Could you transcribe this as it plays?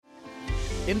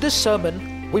In this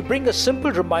sermon, we bring a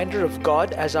simple reminder of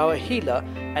God as our healer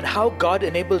and how God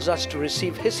enables us to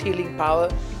receive His healing power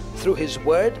through His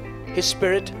Word, His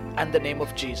Spirit, and the name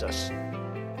of Jesus.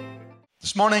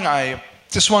 This morning, I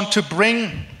just want to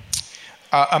bring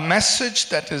a message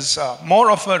that is more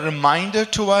of a reminder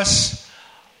to us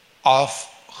of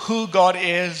who God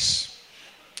is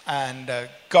and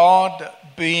God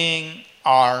being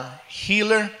our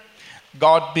healer,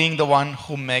 God being the one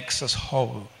who makes us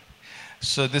whole.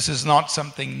 So this is not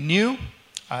something new.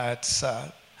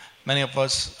 Many of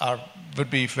us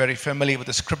would be very familiar with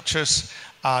the scriptures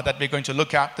that we're going to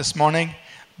look at this morning.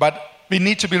 But we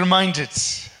need to be reminded.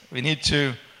 We need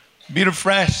to be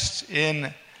refreshed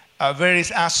in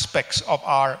various aspects of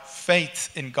our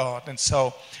faith in God. And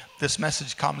so this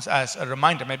message comes as a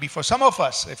reminder. Maybe for some of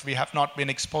us, if we have not been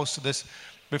exposed to this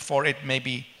before, it may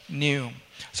be new.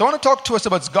 So I want to talk to us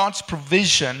about God's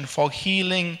provision for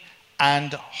healing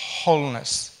and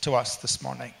wholeness to us this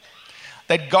morning.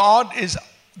 That God is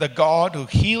the God who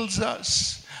heals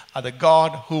us, the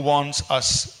God who wants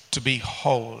us to be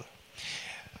whole.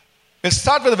 We'll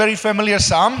start with a very familiar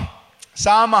psalm,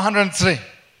 Psalm 103.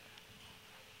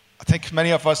 I think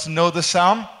many of us know the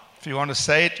psalm. If you want to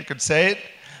say it, you can say it.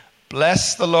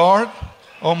 Bless the Lord,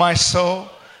 O my soul,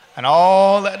 and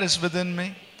all that is within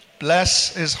me.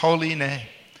 Bless His holy name.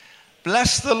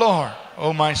 Bless the Lord,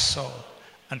 O my soul,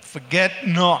 and forget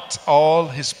not all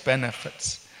His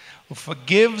benefits, who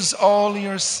forgives all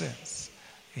your sins,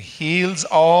 who heals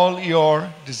all your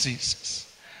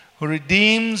diseases, who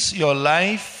redeems your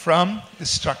life from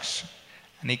destruction,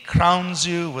 and He crowns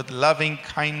you with loving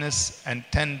kindness and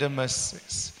tender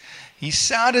mercies. He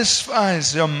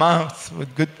satisfies your mouth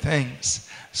with good things,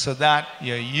 so that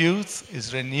your youth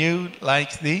is renewed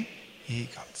like the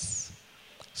eagles.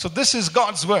 So this is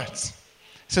God's words.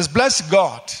 It says, bless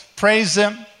God, praise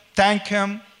Him, thank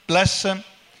Him, bless Him.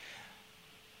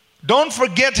 Don't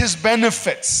forget His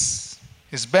benefits.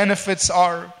 His benefits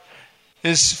are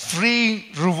His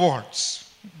free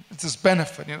rewards. It's His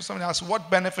benefit. Somebody asks, what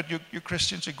benefit you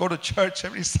Christians? You go to church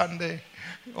every Sunday.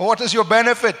 What is your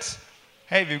benefit?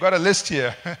 Hey, we've got a list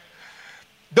here.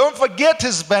 Don't forget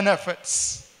His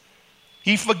benefits.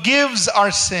 He forgives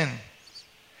our sins.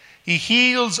 He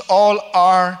heals all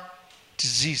our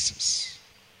diseases.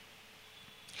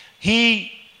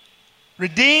 He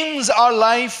redeems our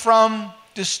life from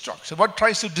destruction. What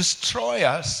tries to destroy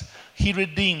us, He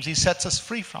redeems. He sets us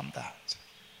free from that.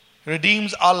 He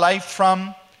redeems our life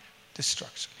from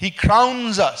destruction. He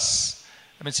crowns us.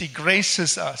 That means He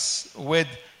graces us with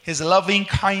His loving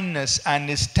kindness and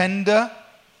His tender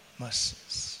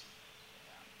mercies.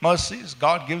 Mercies.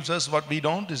 God gives us what we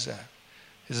don't deserve.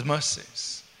 His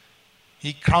mercies.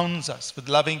 He crowns us with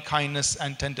loving kindness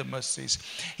and tender mercies.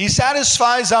 He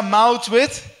satisfies our mouth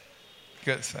with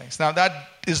good things. Now that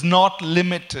is not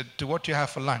limited to what you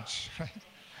have for lunch. Right?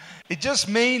 It just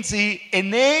means He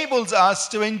enables us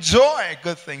to enjoy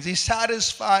good things. He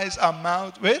satisfies our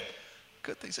mouth with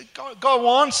good things. God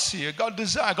wants you. God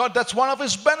desires. God, that's one of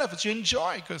His benefits. You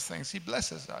enjoy good things. He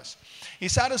blesses us. He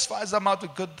satisfies our mouth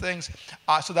with good things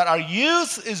so that our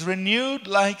youth is renewed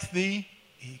like the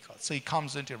eagle. So He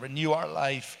comes in to renew our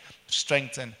life,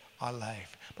 strengthen our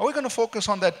life. But we're going to focus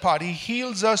on that part. He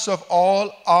heals us of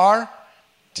all our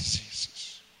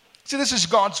diseases. See, this is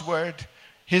God's word.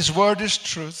 His word is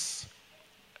truth.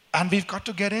 And we've got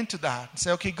to get into that and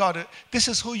say, okay, God, this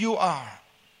is who you are.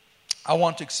 I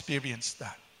want to experience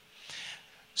that.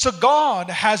 So God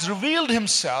has revealed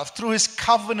Himself through His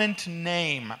covenant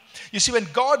name. You see, when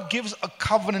God gives a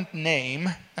covenant name,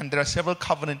 and there are several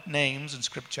covenant names in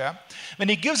Scripture, when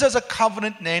He gives us a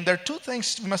covenant name, there are two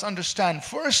things we must understand.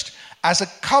 First, as a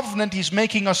covenant, He's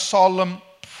making a solemn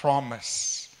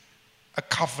promise. A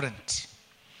covenant.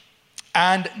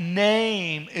 And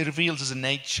name, it reveals His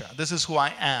nature. This is who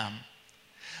I am.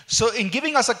 So in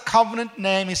giving us a covenant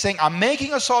name, He's saying, I'm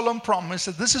making a solemn promise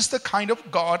that this is the kind of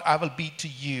God I will be to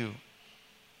you.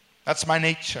 That's my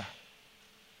nature.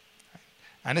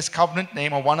 And His covenant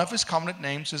name, or one of His covenant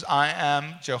names, is I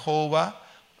am Jehovah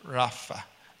Rapha,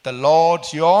 the Lord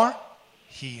your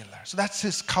healer. So that's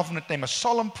His covenant name, a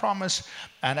solemn promise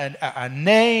and a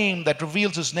name that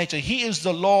reveals His nature. He is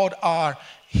the Lord our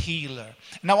healer.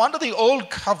 Now under the old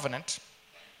covenant,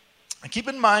 and keep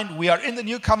in mind, we are in the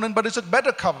new covenant, but it's a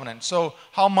better covenant. So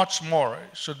how much more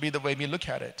should be the way we look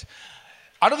at it.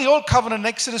 Out of the old covenant, in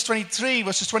Exodus 23,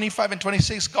 verses 25 and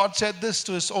 26, God said this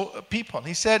to His people.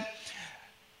 He said,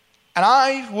 and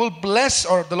I will bless,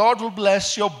 or the Lord will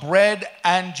bless your bread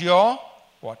and your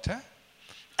water.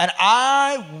 And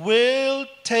I will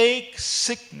take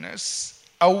sickness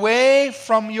away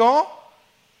from your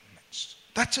midst.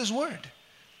 That's His word.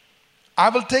 I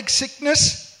will take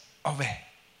sickness away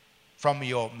from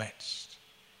your midst.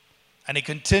 And he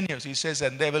continues, he says,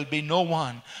 and there will be no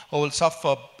one who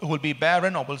will be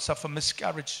barren or will suffer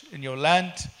miscarriage in your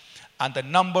land, and the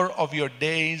number of your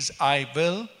days I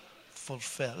will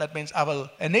fulfill. That means I will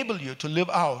enable you to live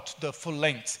out the full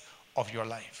length of your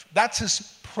life. That's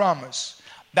his promise.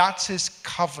 That's his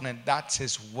covenant. That's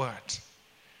his word.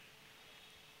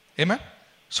 Amen?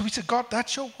 So we said, God,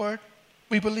 that's your word.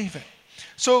 We believe it.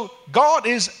 So God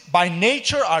is by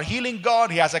nature our healing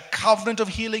God. He has a covenant of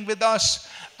healing with us.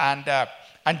 And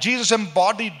Jesus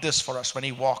embodied this for us when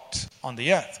he walked on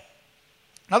the earth.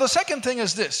 Now the second thing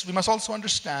is this. We must also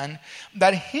understand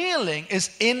that healing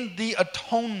is in the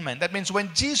atonement. That means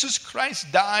when Jesus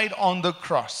Christ died on the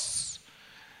cross,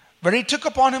 where he took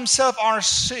upon himself our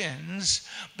sins,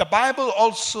 the Bible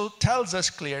also tells us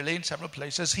clearly in several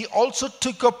places, he also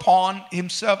took upon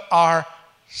himself our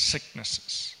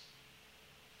sicknesses.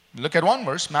 Look at one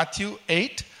verse, Matthew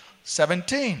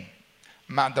 8:17.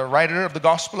 The writer of the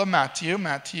Gospel of Matthew,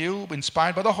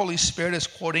 inspired by the Holy Spirit, is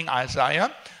quoting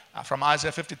Isaiah from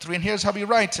Isaiah 53. And here's how he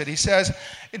writes it. He says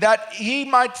that he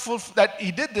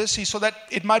did this so that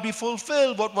it might be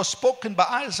fulfilled what was spoken by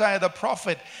Isaiah the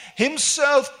prophet.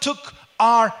 Himself took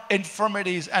our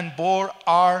infirmities and bore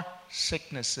our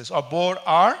sicknesses, or bore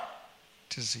our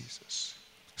diseases.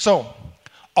 So,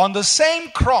 on the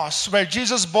same cross where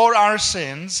Jesus bore our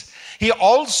sins, he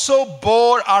also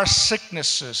bore our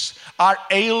sicknesses, our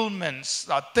ailments,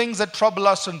 things that trouble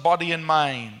us in body and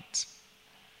mind.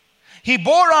 He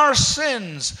bore our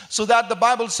sins so that the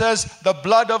Bible says the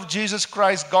blood of Jesus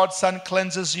Christ, God's Son,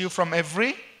 cleanses you from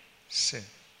every sin.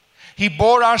 He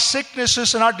bore our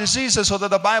sicknesses and our diseases so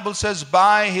that the Bible says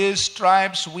by his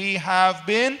stripes we have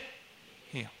been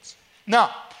healed. Now,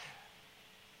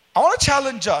 I want to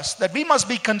challenge us that we must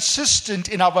be consistent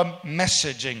in our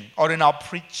messaging or in our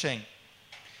preaching.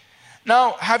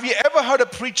 Now, have you ever heard a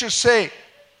preacher say,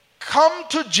 come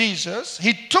to Jesus,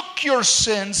 he took your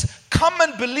sins, come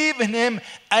and believe in him,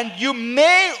 and you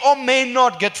may or may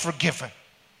not get forgiven?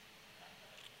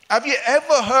 Have you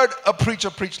ever heard a preacher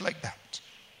preach like that?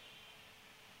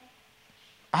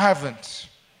 I haven't.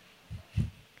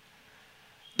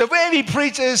 The way we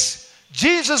preach is,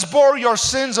 Jesus bore your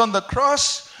sins on the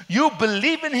cross, you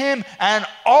believe in him, and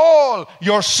all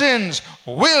your sins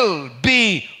will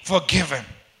be forgiven.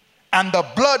 And the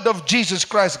blood of Jesus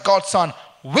Christ, God's Son,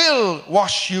 will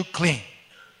wash you clean.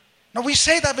 Now we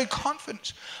say that with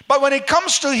confidence. But when it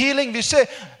comes to healing, we say,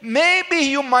 maybe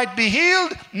you might be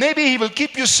healed, maybe he will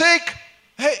keep you sick.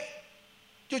 Hey,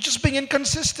 you're just being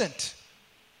inconsistent.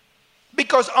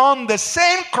 Because on the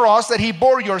same cross that he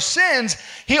bore your sins,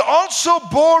 he also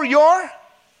bore your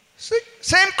sick.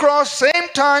 Same cross, same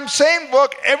time, same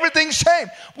work, everything same.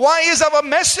 Why is our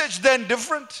message then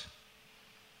different?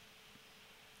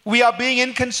 We are being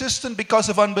inconsistent because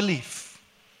of unbelief.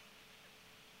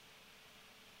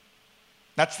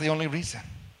 That's the only reason.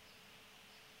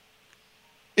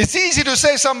 It's easy to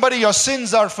say somebody, your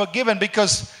sins are forgiven,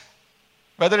 because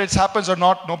whether it happens or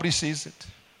not, nobody sees it.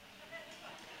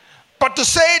 But to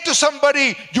say to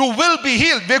somebody, you will be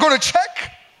healed, we're going to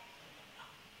check.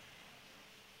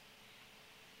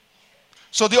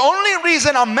 So the only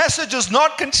reason our message is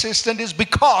not consistent is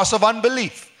because of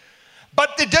unbelief.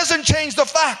 But it doesn't change the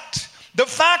fact. The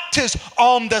fact is,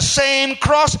 on the same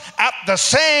cross, at the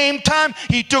same time,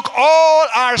 he took all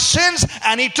our sins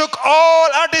and he took all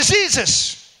our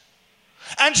diseases.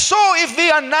 And so if we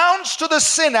announce to the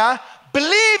sinner,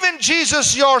 believe in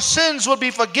Jesus, your sins will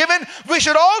be forgiven, we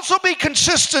should also be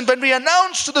consistent when we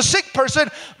announce to the sick person,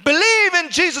 believe in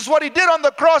Jesus, what he did on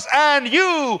the cross, and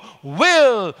you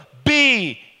will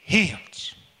be healed.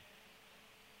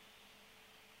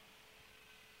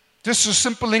 This is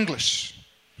simple English.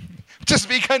 Just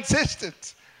be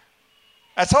consistent.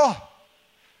 That's all.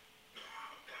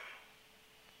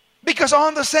 Because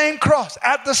on the same cross,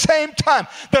 at the same time,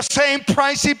 the same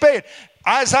price he paid.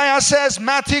 Isaiah says,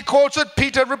 Matthew quotes it,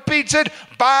 Peter repeats it,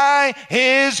 by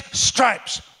his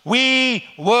stripes we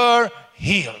were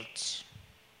healed.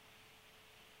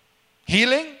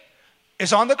 Healing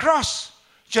is on the cross,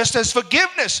 just as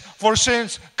forgiveness for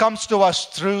sins comes to us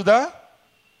through the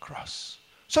cross.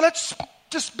 So let's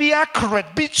just be accurate,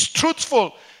 be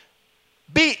truthful,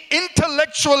 be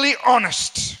intellectually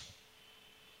honest.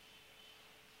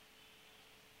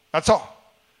 That's all.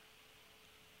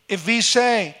 If we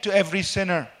say to every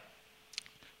sinner,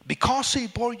 because he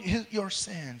bore your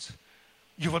sins,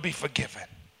 you will be forgiven.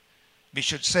 We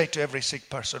should say to every sick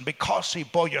person, because he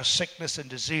bore your sickness and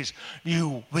disease,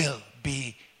 you will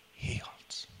be healed.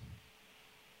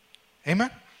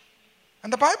 Amen?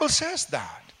 And the Bible says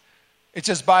that. It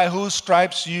says, by whose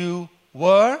stripes you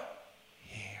were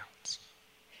healed.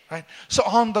 Right? So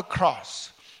on the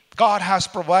cross, God has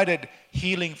provided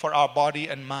healing for our body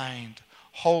and mind,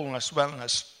 wholeness,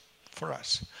 wellness for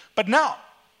us. But now,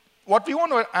 what we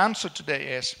want to answer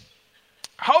today is,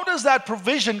 how does that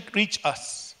provision reach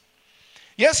us?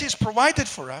 Yes, He's provided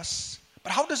for us,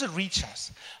 but how does it reach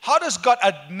us? How does God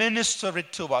administer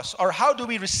it to us? Or how do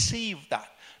we receive that?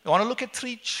 We want to look at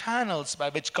 3 channels by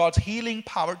which God's healing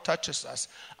power touches us.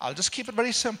 I'll just keep it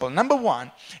very simple. Number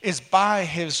 1 is by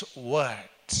His Word.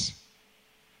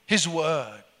 His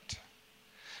Word.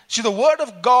 See, the Word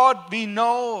of God, we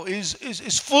know,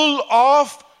 is full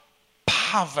of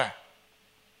power.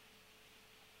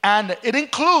 And it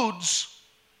includes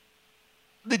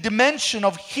the dimension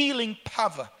of healing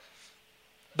power.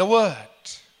 The Word.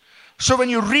 So when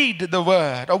you read the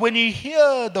Word or when you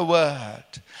hear the Word,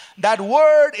 that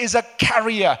Word is a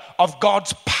carrier of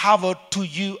God's power to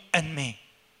you and me.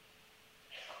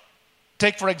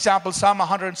 Take, for example, Psalm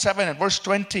 107 and verse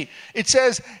 20. It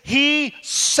says, He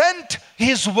sent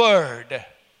His Word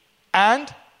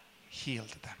and healed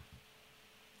them.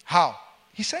 How?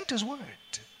 He sent His Word.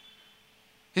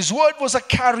 His Word was a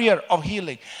carrier of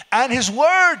healing. And His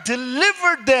Word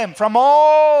delivered them from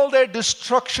all their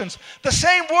destructions. The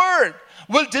same Word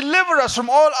will deliver us from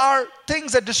all our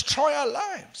things that destroy our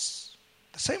lives.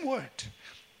 The same Word.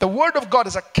 The Word of God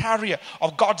is a carrier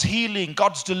of God's healing,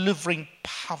 God's delivering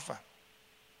power.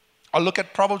 I'll look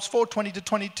at Proverbs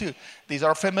 4:20-22. These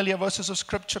are familiar verses of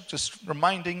Scripture, just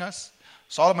reminding us.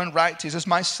 Solomon writes, he says,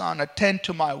 My son, attend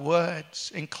to my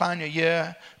words, incline your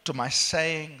ear to my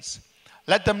sayings.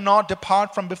 Let them not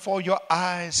depart from before your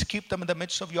eyes. Keep them in the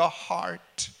midst of your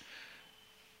heart.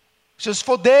 He says,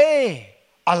 for they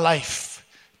are life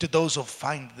to those who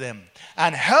find them,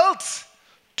 and health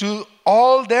to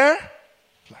all their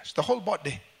flesh, the whole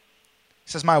body. He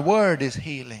says, my word is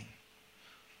healing.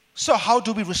 So how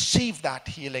do we receive that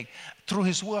healing? Through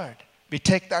His Word. We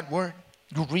take that Word,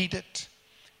 you read it,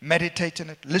 meditate in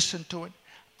it, listen to it,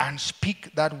 and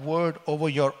speak that Word over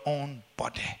your own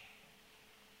body.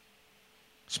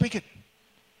 Speak it.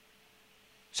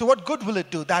 So what good will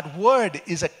it do? That Word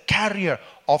is a carrier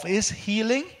of His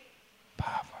healing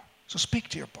power. So speak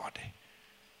to your body.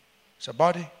 So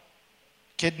body,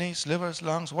 kidneys, livers,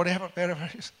 lungs, whatever, wherever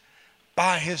it is.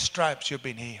 By His stripes you've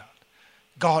been healed.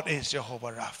 God is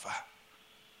Jehovah Rapha.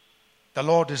 The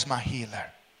Lord is my healer.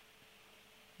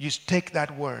 You take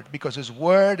that Word because His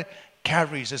Word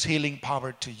carries His healing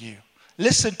power to you.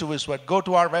 Listen to His Word. Go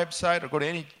to our website or go to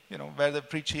any, where they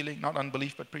preach healing, not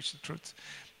unbelief, but preach the truth.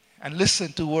 And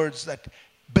listen to words that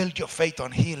build your faith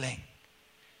on healing.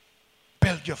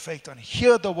 Build your faith on,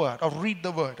 hear the Word or read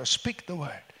the Word or speak the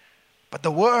Word. But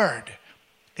the Word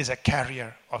is a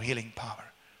carrier of healing power.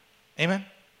 Amen?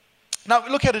 Now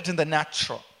look at it in the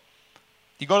natural.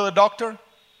 You go to the doctor,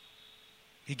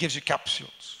 he gives you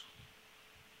capsules.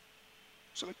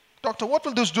 So, doctor, what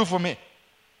will this do for me?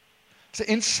 So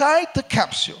inside the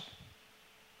capsule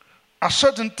are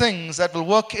certain things that will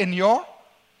work in your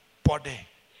body.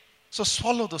 So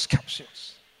swallow those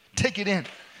capsules. Take it in.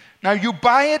 Now you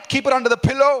buy it, keep it under the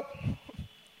pillow.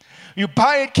 You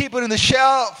buy it, keep it in the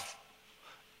shelf.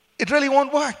 It really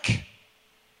won't work.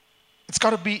 It's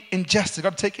got to be ingested.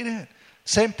 You've got to take it in.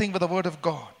 Same thing with the Word of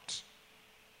God.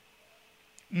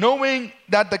 Knowing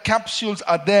that the capsules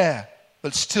are there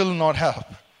will still not help.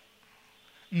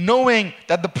 Knowing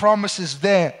that the promise is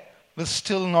there will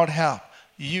still not help.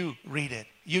 You read it.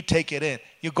 You take it in.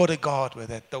 You go to God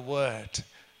with it, the Word.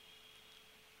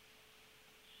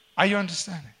 Are you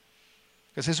understanding?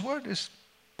 Because His Word is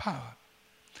power.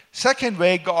 Second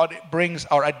way God brings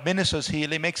or administers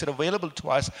healing, makes it available to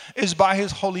us, is by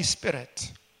His Holy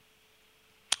Spirit.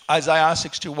 Isaiah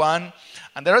 61,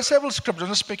 and there are several scriptures, I'm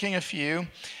just picking a few.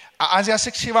 Isaiah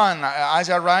 61,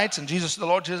 Isaiah writes, and the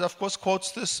Lord Jesus, of course,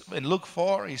 quotes this in Luke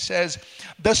 4. He says,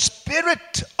 the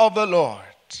Spirit of the Lord,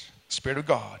 Spirit of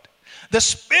God, the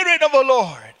Spirit of the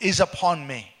Lord is upon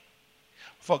me,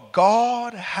 for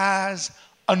God has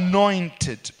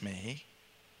anointed me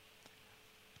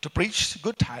to preach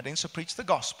good tidings, to preach the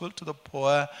gospel to the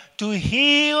poor, to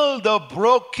heal the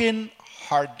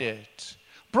brokenhearted.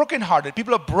 Brokenhearted,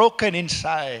 people are broken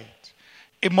inside,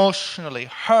 emotionally,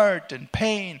 hurt and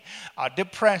pain, are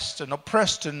depressed and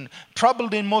oppressed and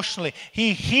troubled emotionally.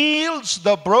 He heals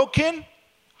the brokenhearted,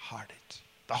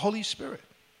 the Holy Spirit.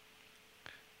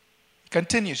 He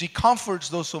continues, He comforts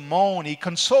those who mourn, He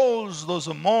consoles those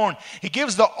who mourn. He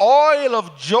gives the oil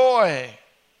of joy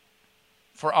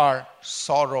for our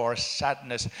sorrow or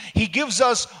sadness. He gives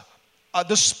us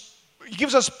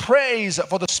praise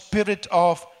for the spirit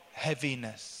of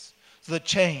heaviness. So the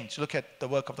change, look at the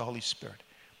work of the Holy Spirit.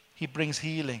 He brings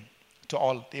healing to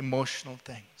all the emotional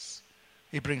things.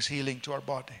 He brings healing to our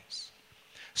bodies.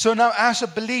 So now as a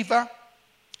believer,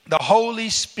 the Holy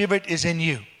Spirit is in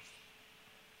you.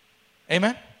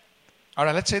 Amen? All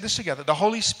right, let's say this together. The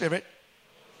Holy Spirit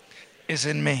is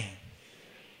in me.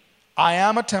 I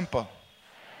am a temple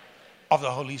of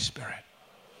the Holy Spirit.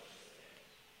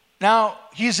 Now,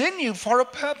 He's in you for a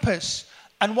purpose.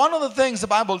 And one of the things the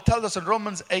Bible tells us in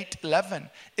Romans 8:11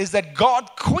 is that God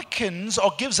quickens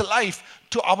or gives life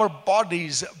to our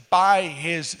bodies by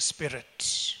His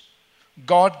Spirit.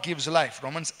 God gives life.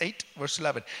 Romans 8 verse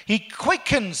 11. He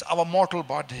quickens our mortal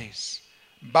bodies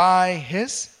by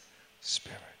His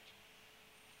Spirit.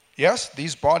 Yes,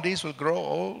 these bodies will grow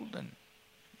old and,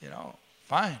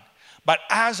 fine. But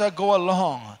as I go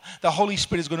along, the Holy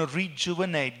Spirit is going to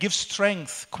rejuvenate, give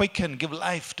strength, quicken, give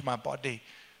life to my body.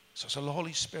 So the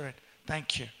Holy Spirit,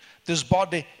 thank you. This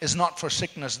body is not for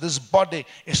sickness. This body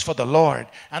is for the Lord.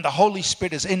 And the Holy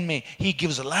Spirit is in me. He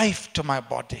gives life to my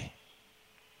body.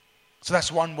 So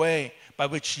that's one way by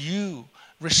which you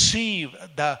receive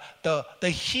the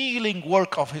healing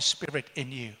work of His Spirit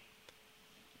in you.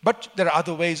 But there are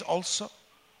other ways also.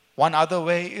 One other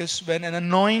way is when an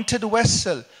anointed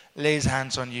vessel lays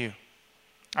hands on you.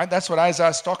 And that's what Isaiah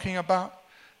is talking about.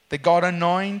 That God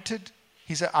anointed.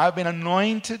 He said, I've been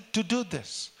anointed to do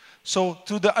this. So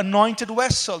through the anointed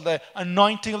vessel, the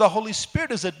anointing of the Holy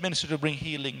Spirit is administered to bring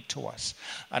healing to us.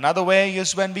 Another way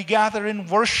is when we gather in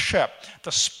worship,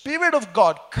 the Spirit of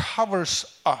God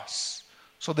covers us.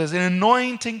 So there's an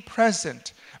anointing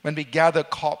present when we gather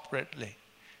corporately.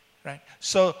 Right?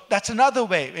 So that's another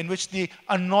way in which the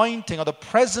anointing or the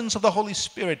presence of the Holy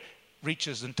Spirit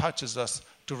reaches and touches us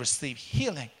to receive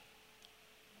healing.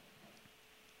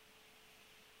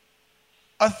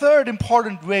 A third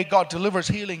important way God delivers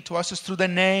healing to us is through the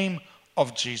name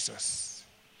of Jesus.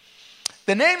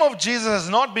 The name of Jesus has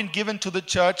not been given to the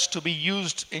church to be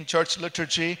used in church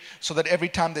liturgy so that every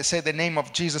time they say the name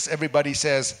of Jesus, everybody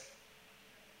says,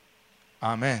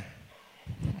 Amen.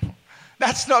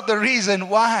 That's not the reason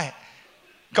why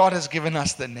God has given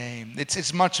us the name.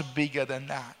 It's much bigger than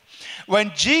that.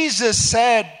 When Jesus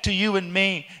said to you and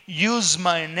me, use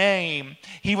my name,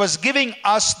 He was giving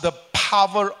us the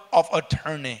power of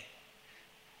attorney.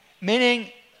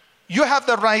 Meaning, you have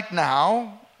the right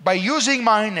now, by using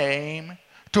my name,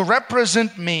 to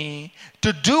represent me,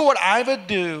 to do what I would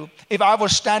do if I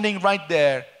was standing right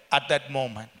there at that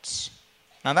moment.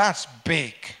 Now that's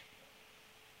big.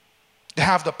 To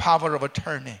have the power of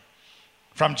attorney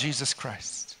from Jesus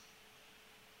Christ.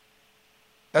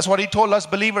 That's what He told us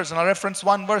believers. And I reference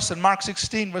one verse in Mark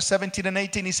 16, verse 17 and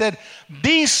 18. He said,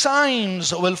 these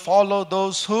signs will follow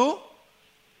those who...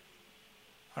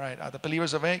 All right, are the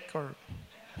believers awake? Or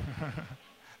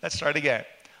let's start again.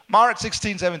 Mark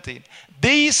 16, 17.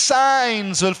 These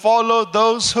signs will follow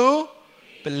those who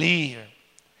believe.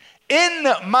 In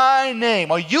my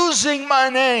name, or using my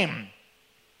name,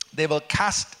 they will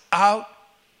cast out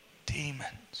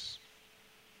demons.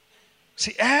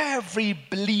 See, every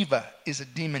believer is a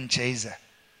demon chaser.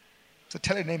 So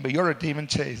tell your neighbor, you're a demon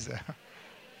chaser.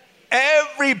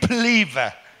 Every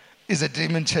believer is a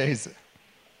demon chaser.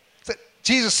 So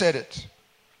Jesus said it.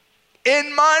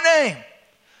 In my name,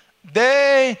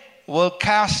 they will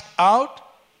cast out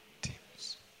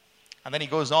demons. And then He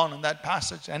goes on in that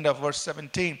passage, end of verse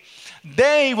 17.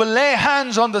 They will lay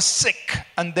hands on the sick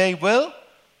and they will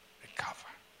recover.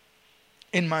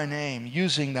 In my name,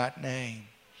 using that name.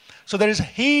 So there is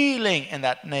healing in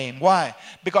that name. Why?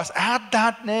 Because at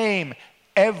that name,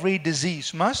 every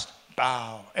disease must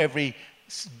bow. Every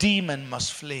demon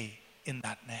must flee in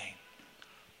that name.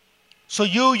 So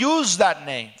you use that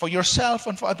name for yourself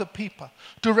and for other people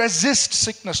to resist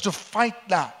sickness, to fight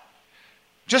that.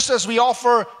 Just as we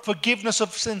offer forgiveness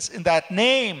of sins in that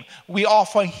name, we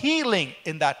offer healing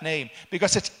in that name.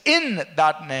 Because it's in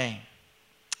that name,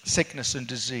 sickness and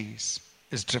disease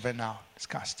is driven out, is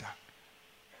cast out.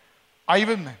 Are you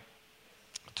with me?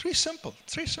 Three simple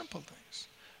things.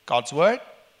 God's word,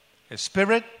 His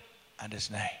Spirit, and His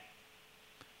name.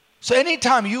 So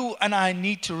anytime you and I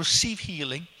need to receive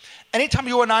healing, anytime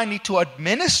you and I need to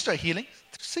administer healing,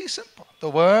 see, simple. The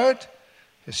word,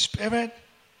 His Spirit,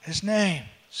 His name.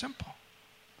 Simple.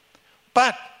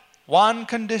 But one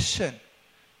condition,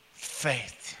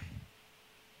 faith.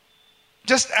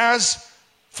 Just as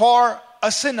for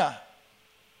a sinner,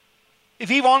 if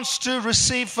he wants to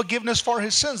receive forgiveness for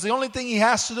his sins, the only thing he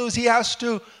has to do is he has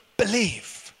to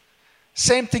believe.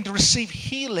 Same thing to receive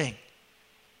healing.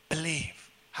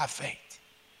 Believe. Have faith.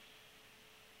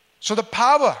 So the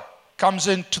power comes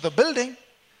into the building.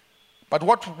 But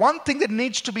one thing that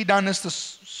needs to be done is the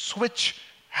switch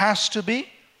has to be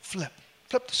flipped.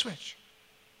 Flip the switch.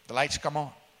 The lights come on.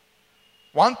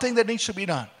 One thing that needs to be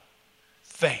done,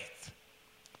 faith,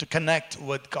 to connect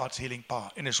with God's healing power.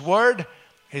 In His Word,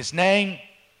 His name,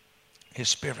 His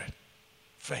Spirit.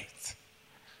 Faith.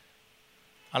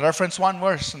 I'll reference one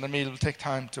verse and then we'll take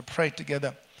time to pray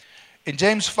together. In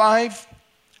James 5,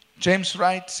 James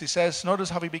writes, he says, notice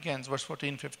how he begins, verse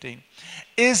 14, 15.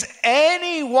 Is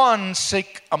anyone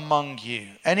sick among you?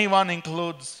 Anyone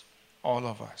includes all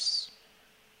of us.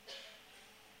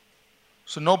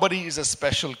 So nobody is a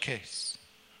special case.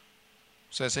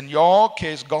 Says in your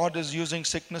case, God is using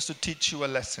sickness to teach you a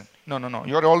lesson. No.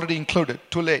 You're already included.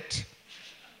 Too late.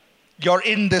 You're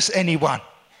in this anyone.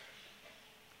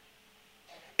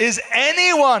 Is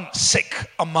anyone sick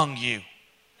among you?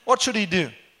 What should he do?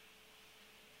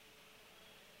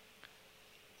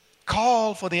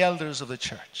 Call for the elders of the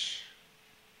church.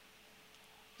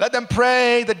 Let them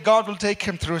pray that God will take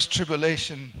him through his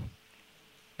tribulation.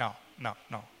 No.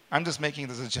 I'm just making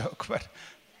this a joke, but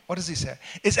what does he say?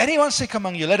 Is anyone sick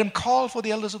among you? Let him call for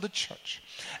the elders of the church.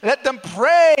 Let them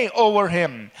pray over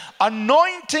him,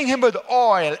 anointing him with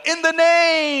oil in the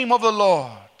name of the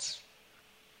Lord.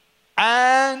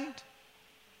 And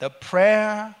the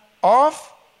prayer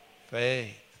of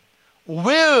faith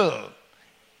will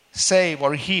save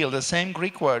or heal, the same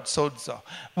Greek word, sozo,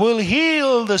 will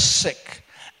heal the sick,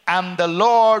 and the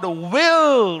Lord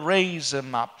will raise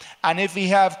him up. And if he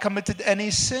have committed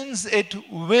any sins, it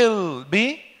will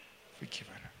be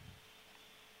forgiven.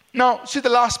 Now, see the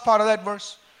last part of that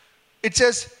verse. It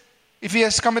says, if he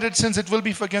has committed sins, it will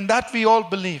be forgiven. That we all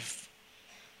believe.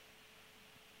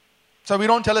 So we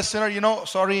don't tell a sinner,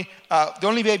 sorry, the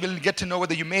only way we'll get to know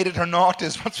whether you made it or not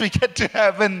is once we get to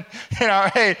heaven.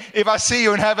 Hey, if I see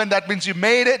you in heaven, that means you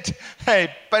made it.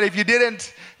 Hey, but if you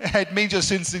didn't, it means your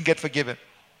sins didn't get forgiven.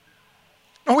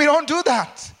 No, we don't do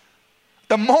that.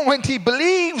 The moment he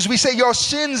believes, we say your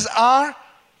sins are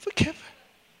forgiven.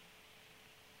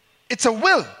 It's a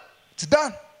will. It's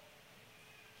done.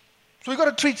 So we've got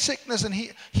to treat sickness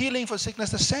and healing for sickness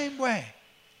the same way.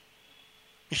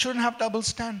 We shouldn't have double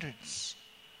standards.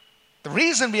 The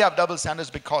reason we have double standards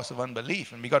is because of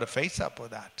unbelief, and we got to face up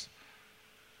with that.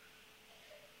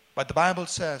 But the Bible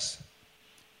says,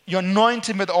 you anoint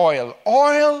him with oil.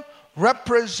 Oil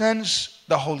represents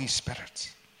the Holy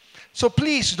Spirit. So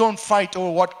please don't fight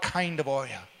over what kind of oil.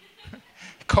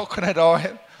 Coconut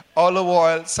oil, olive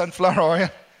oil, sunflower oil.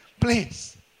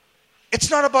 Please. It's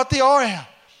not about the oil.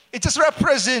 It just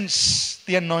represents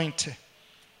the anointing.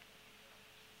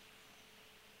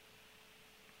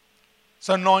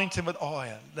 So anoint him with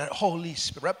oil, the Holy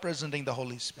Spirit, representing the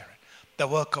Holy Spirit, the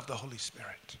work of the Holy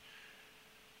Spirit.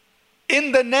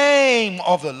 In the name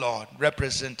of the Lord,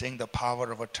 representing the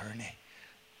power of attorney.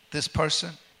 This person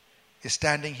is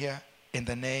standing here in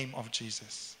the name of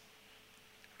Jesus,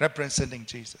 representing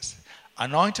Jesus.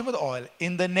 Anoint him with oil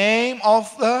in the name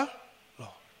of the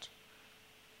Lord.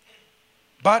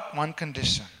 But one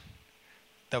condition,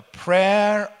 the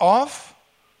prayer of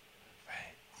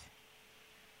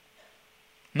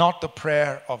not the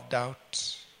prayer of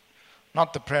doubt,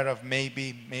 not the prayer of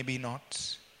maybe, maybe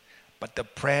not, but the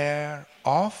prayer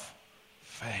of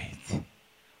faith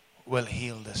will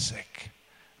heal the sick.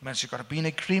 It means you've got to be in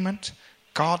agreement.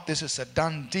 God, this is a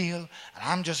done deal, and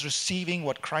I'm just receiving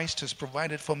what Christ has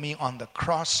provided for me on the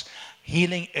cross.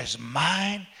 Healing is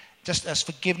mine, just as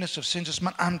forgiveness of sins is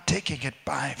mine. I'm taking it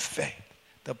by faith.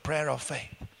 The prayer of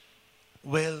faith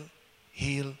will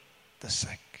heal the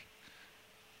sick.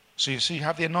 So you see, you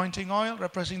have the anointing oil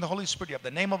representing the Holy Spirit. You have the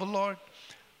name of the Lord.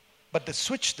 But the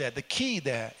switch there, the key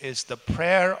there is the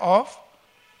prayer of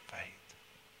faith.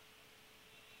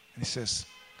 And he says,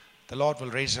 the Lord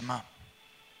will raise him up.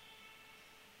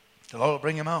 The Lord will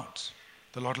bring him out.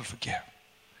 The Lord will forgive.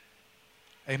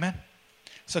 Amen.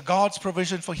 So God's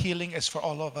provision for healing is for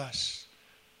all of us.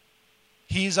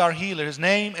 He's our healer. His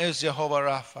name is Jehovah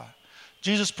Rapha.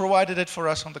 Jesus provided it for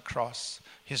us on the cross.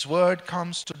 His word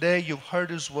comes today. You've heard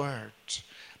his word.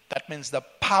 That means the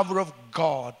power of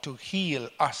God to heal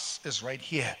us is right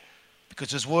here,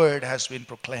 because his word has been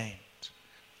proclaimed.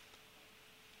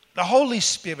 The Holy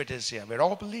Spirit is here. We're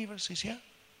all believers. He's here.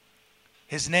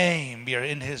 His name, we are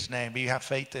in his name. We have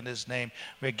faith in his name.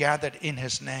 We're gathered in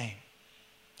his name.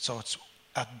 So it's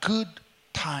a good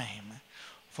time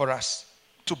for us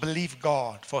to believe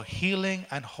God for healing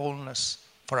and wholeness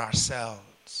for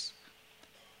ourselves.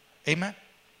 Amen.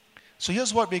 So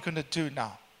here's what we're going to do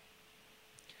now.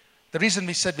 The reason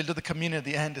we said we'll do the communion at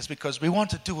the end is because we want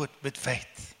to do it with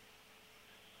faith.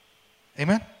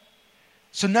 Amen?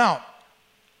 So now,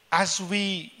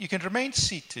 you can remain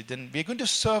seated, and we're going to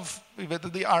serve,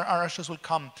 our ushers will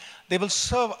come. They will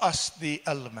serve us the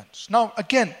elements. Now,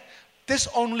 again, this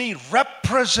only represents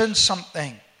represents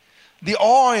something. The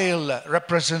oil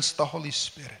represents the Holy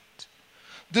Spirit.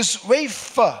 This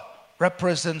wafer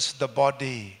represents the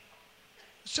body.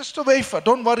 It's just a wafer.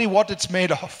 Don't worry what it's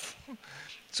made of.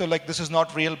 So like, this is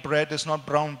not real bread, it's not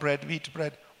brown bread, wheat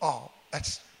bread.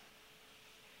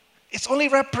 It's only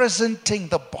representing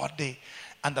the body.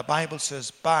 And the Bible says,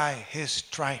 by his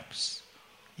stripes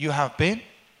you have been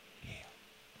healed.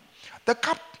 The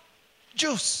cup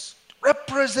juice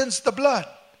represents the blood.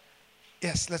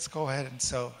 Yes, let's go ahead and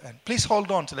so. And please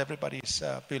hold on till everybody's,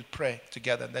 we'll pray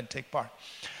together and then take part.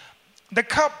 The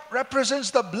cup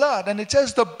represents the blood, and it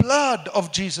says the blood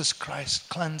of Jesus Christ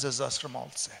cleanses us from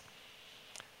all sin.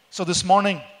 So this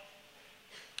morning,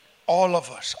 all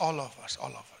of us,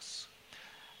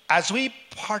 as we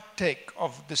partake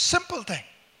of the simple thing,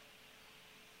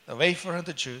 the wafer and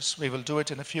the juice, we will do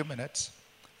it in a few minutes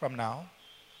from now.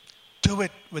 Do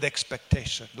it with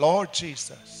expectation. Lord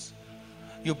Jesus,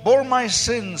 you bore my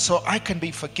sins so I can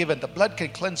be forgiven. The blood can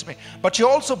cleanse me. But you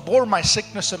also bore my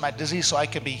sickness and my disease so I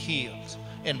can be healed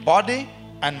in body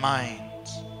and mind.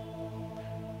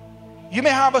 You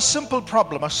may have a simple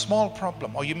problem, a small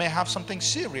problem, or you may have something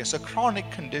serious, a chronic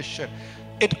condition.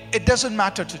 It doesn't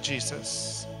matter to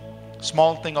Jesus.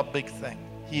 Small thing or big thing.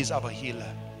 He is our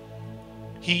healer.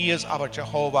 He is our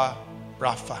Jehovah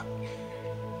Rapha.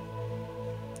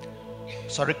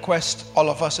 So I request all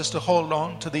of us is to hold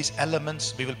on to these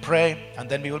elements. We will pray and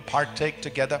then we will partake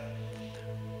together.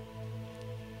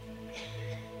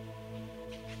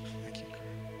 Thank you.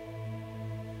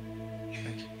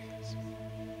 Thank you.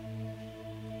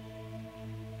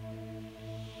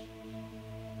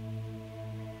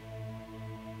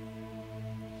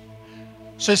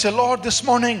 So you say, Lord, this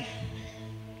morning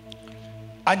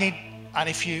I need, and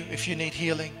if you need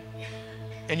healing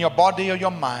in your body or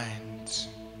your mind,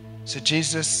 say,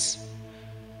 Jesus,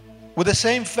 with the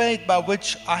same faith by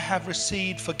which I have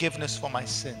received forgiveness for my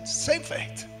sins, same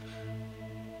faith,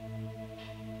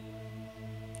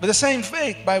 with the same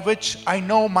faith by which I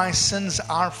know my sins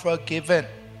are forgiven,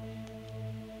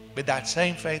 with that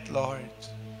same faith, Lord,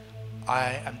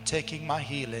 I am taking my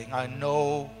healing. I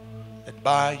know that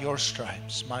by your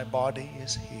stripes my body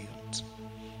is healed.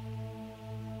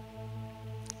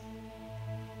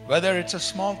 Whether it's a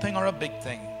small thing or a big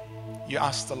thing, you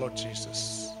ask the Lord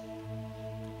Jesus,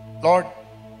 Lord,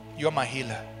 you're my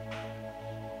healer.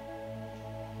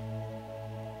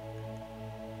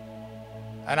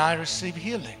 And I receive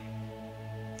healing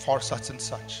for such and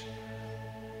such.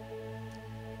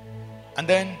 And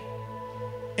then,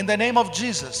 in the name of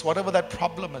Jesus, whatever that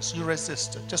problem is, you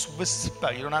resist it. Just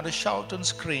whisper. You don't have to shout and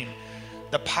scream.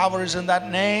 The power is in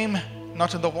that name,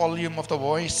 not in the volume of the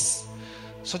voice.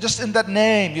 So just in that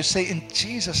name, you say, in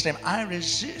Jesus' name, I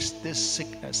resist this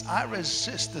sickness. I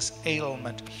resist this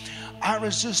ailment. I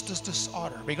resist this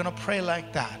disorder. We're going to pray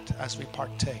like that as we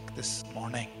partake this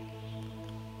morning.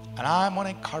 And I want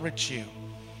to encourage you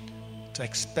to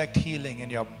expect healing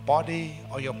in your body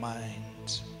or your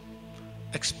mind.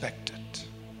 Expect it.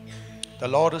 The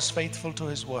Lord is faithful to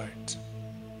his word.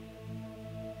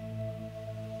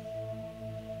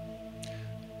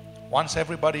 Once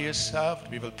everybody is served,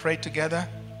 we will pray together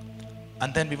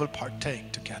and then we will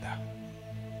partake together.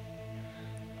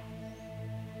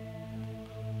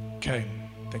 Okay,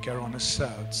 I think everyone is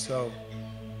served, so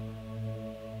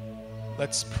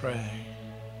let's pray.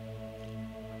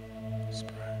 Let's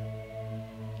pray.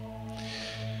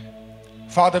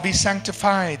 Father, we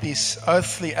sanctify these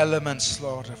earthly elements,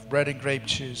 Lord, of bread and grape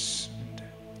juice.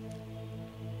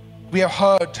 We have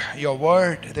heard your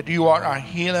word that you are our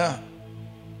healer.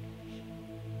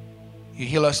 You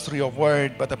heal us through your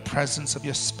word by the presence of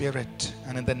your Spirit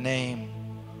and in the name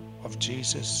of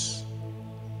Jesus.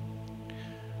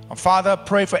 And Father,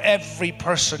 pray for every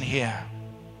person here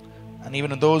and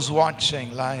even those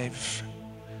watching live,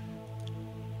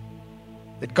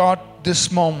 that God,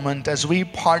 this moment as we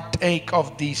partake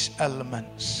of these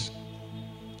elements,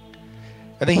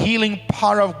 that the healing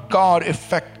power of God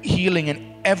effect healing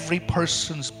in every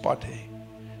person's body.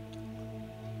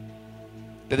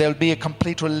 That there will be a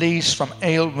complete release from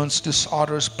ailments,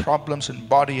 disorders, problems in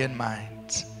body and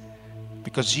mind.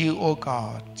 Because you, O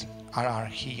God, are our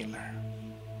healer.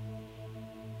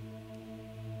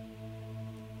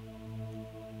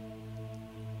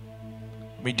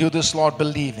 We do this, Lord,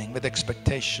 believing with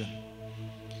expectation.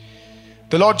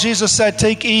 The Lord Jesus said,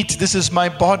 take, eat, this is my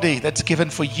body that's given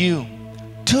for you.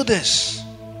 Do this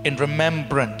in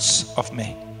remembrance of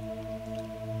me.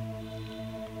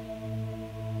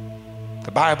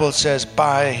 The Bible says,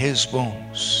 by his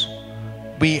wounds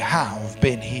we have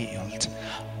been healed.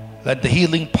 Let the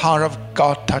healing power of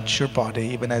God touch your body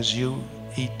even as you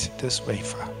eat this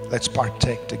wafer. Let's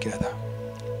partake together.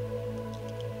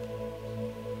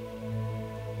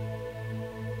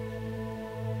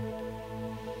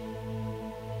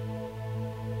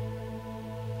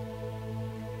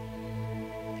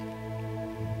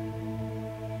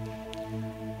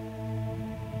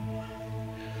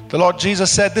 The Lord Jesus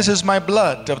said, "This is my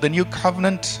blood of the new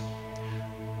covenant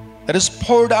that is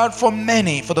poured out for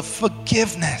many for the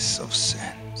forgiveness of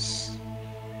sins."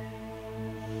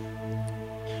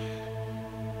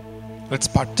 Let's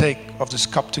partake of this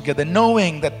cup together,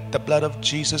 knowing that the blood of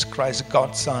Jesus Christ,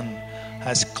 God's Son,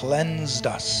 has cleansed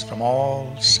us from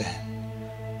all sin.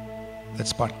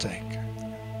 Let's partake.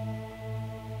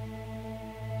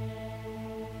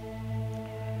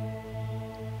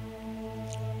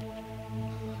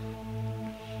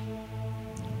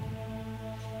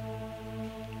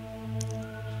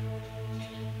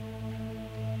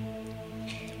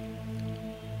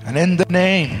 And in the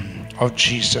name of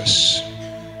Jesus,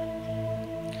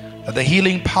 that the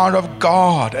healing power of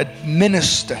God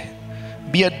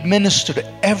be administered to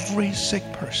every sick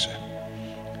person.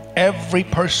 Every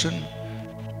person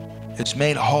is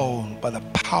made whole by the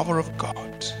power of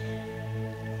God.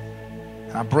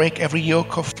 And I break every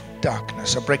yoke of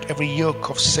darkness. I break every yoke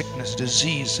of sickness,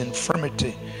 disease,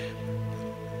 infirmity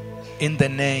in the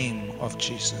name of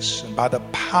Jesus and by the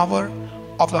power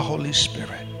of the Holy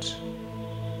Spirit.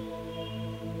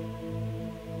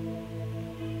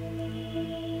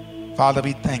 Father,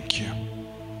 we thank you.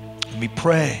 And we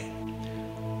pray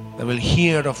that we'll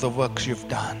hear of the works you've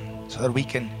done so that we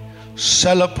can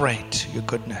celebrate your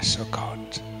goodness, oh God,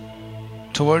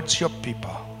 towards your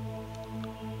people.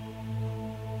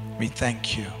 We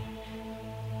thank you.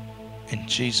 In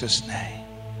Jesus' name.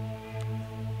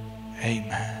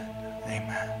 Amen.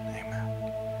 Amen.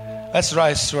 Amen. Let's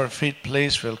rise to our feet,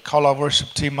 please. We'll call our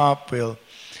worship team up. We'll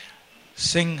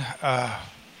sing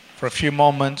for a few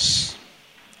moments.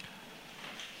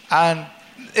 And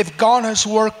if God has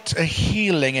worked a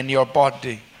healing in your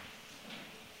body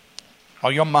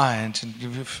or your mind, and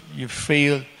you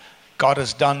feel God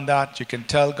has done that, you can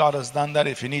tell God has done that.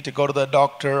 If you need to go to the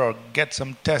doctor or get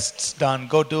some tests done,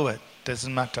 go do it.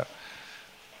 Doesn't matter.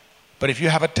 But if you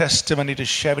have a testimony to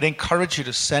share, we'd encourage you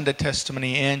to send a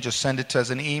testimony in. Just send it to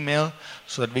us an email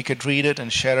so that we could read it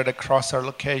and share it across our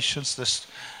locations.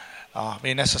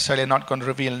 We're necessarily not going to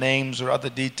reveal names or other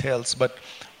details, but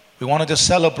we wanted to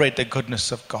celebrate the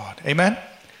goodness of God. Amen?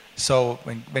 So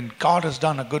when God has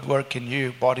done a good work in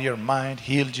you, body or mind,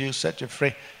 healed you, set you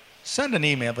free, send an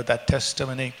email with that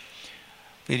testimony.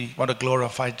 We want to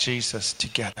glorify Jesus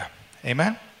together.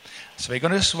 Amen? So we're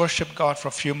going to just worship God for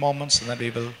a few moments and then we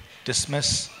will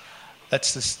dismiss.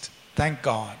 Let's just thank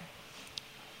God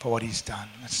for what He's done.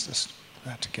 Let's just do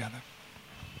that together.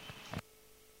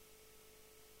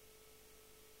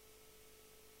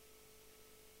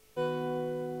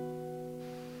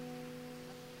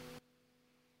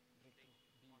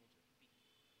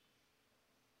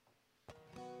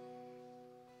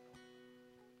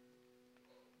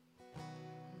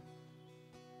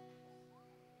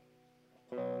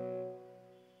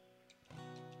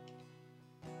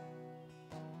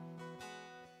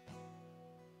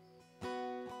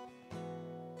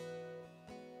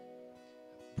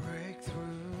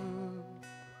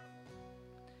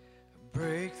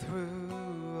 Break through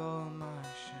all my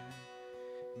shame,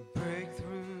 break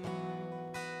through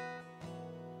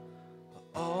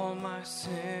all my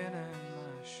sin and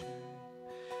my shame,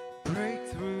 break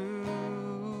through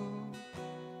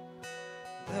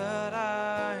that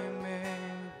I may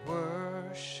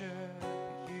worship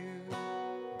you.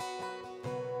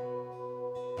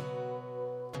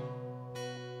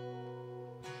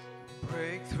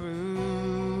 Break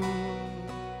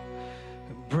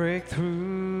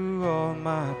through all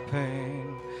my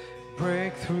pain,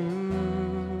 break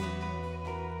through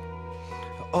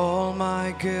all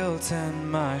my guilt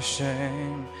and my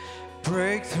shame,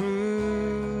 break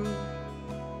through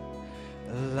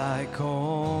like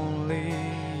only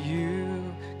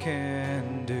you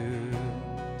can do.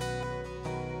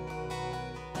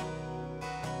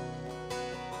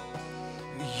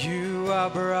 You are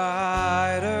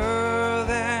brighter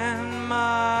than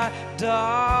my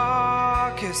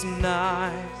darkest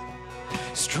night,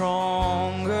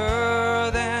 stronger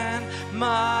than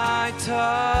my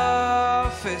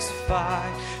toughest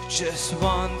fight. Just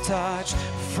one touch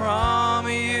from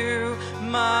you,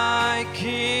 my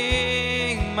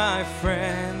King, my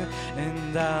friend,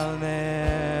 and I'll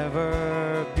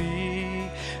never be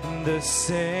the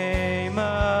same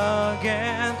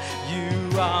again.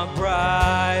 You are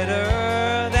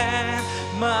brighter than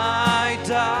my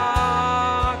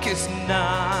darkest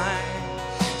night,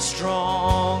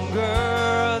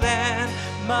 stronger than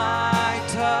my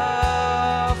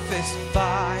toughest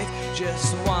fight.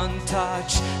 Just one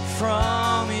touch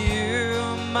from you,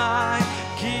 my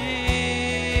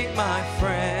King, my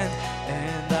friend,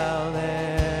 and I'll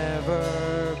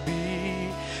never be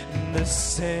the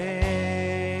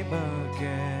same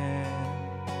again.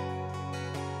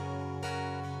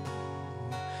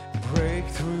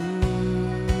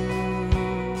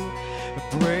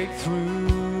 break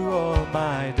through all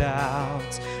my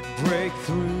doubts, break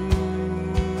through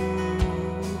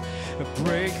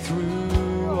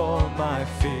all my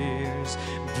fears,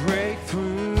 break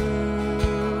through,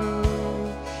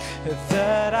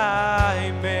 that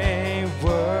I may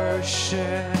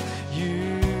worship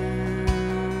you.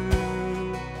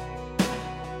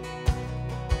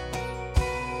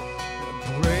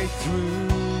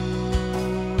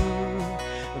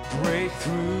 Break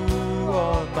through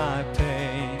all my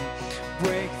pain,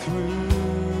 break through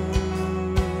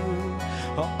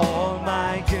all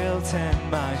my guilt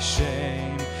and my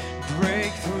shame,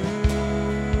 break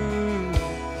through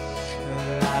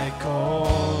like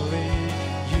only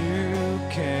you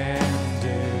can do.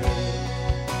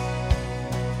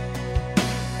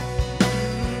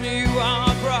 You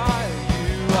are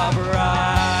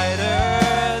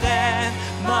brighter than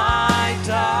my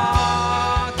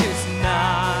darkest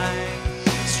night,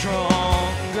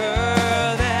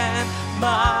 stronger than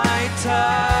my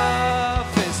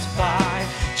toughest fight.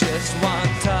 Just one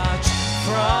touch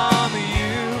from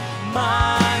you,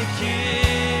 my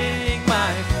King,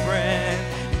 my friend,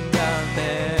 and I'll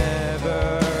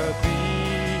never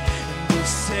be the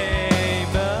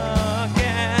same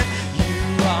again.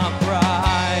 You are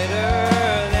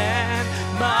brighter than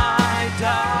my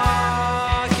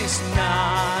darkest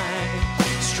night,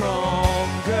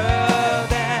 stronger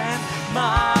than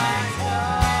my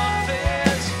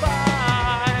toughest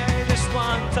fight. Just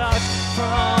one touch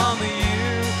from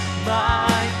you,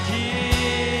 my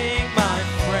King, my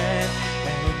friend,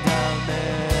 and I'll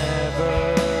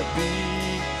never be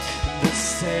the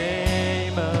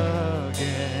same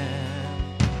again.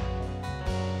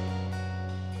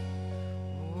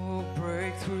 Oh,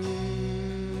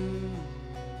 breakthrough,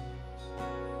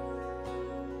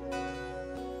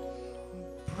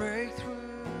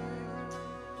 breakthrough.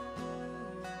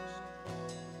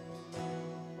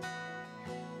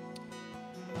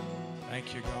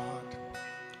 Thank you, God.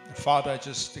 Father, I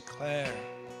just declare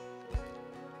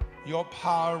your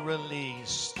power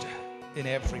released in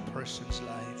every person's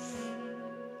life.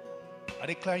 I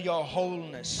declare your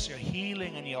wholeness, your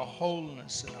healing and your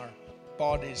wholeness in our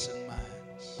bodies and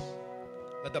minds.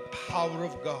 Let the power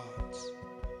of God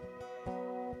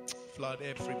flood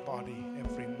every body,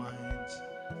 every mind,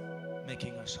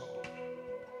 making us whole.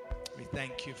 We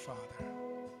thank you, Father.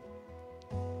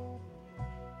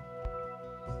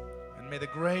 And may the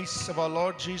grace of our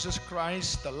Lord Jesus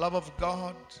Christ, the love of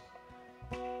God,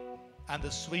 and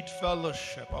the sweet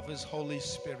fellowship of His Holy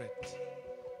Spirit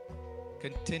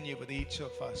continue with each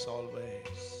of us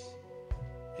always.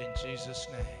 In Jesus'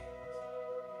 name,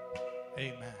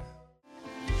 amen.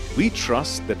 We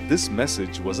trust that this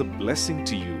message was a blessing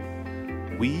to you.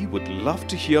 We would love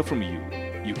to hear from you.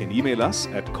 You can email us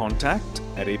at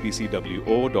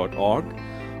contact@apcwo.org.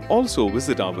 Also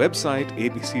visit our website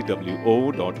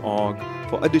apcwo.org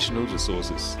for additional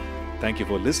resources. Thank you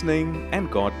for listening and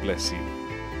God bless you.